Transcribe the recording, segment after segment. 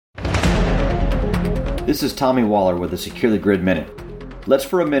This is Tommy Waller with the Secure the Grid Minute. Let's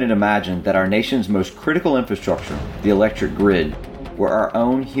for a minute imagine that our nation's most critical infrastructure, the electric grid, were our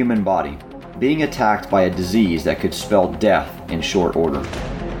own human body, being attacked by a disease that could spell death in short order.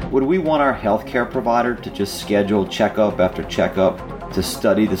 Would we want our healthcare provider to just schedule checkup after checkup to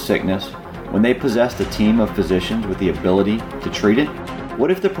study the sickness when they possessed a team of physicians with the ability to treat it?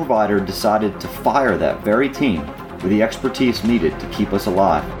 What if the provider decided to fire that very team with the expertise needed to keep us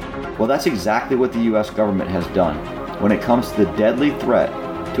alive? Well, that's exactly what the U.S. government has done when it comes to the deadly threat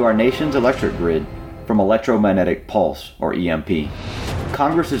to our nation's electric grid from electromagnetic pulse, or EMP.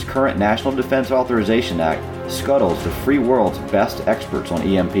 Congress's current National Defense Authorization Act scuttles the free world's best experts on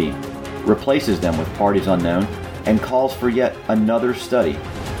EMP, replaces them with parties unknown, and calls for yet another study.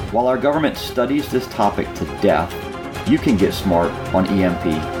 While our government studies this topic to death, you can get smart on EMP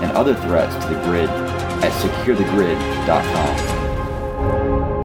and other threats to the grid at SecureTheGrid.com.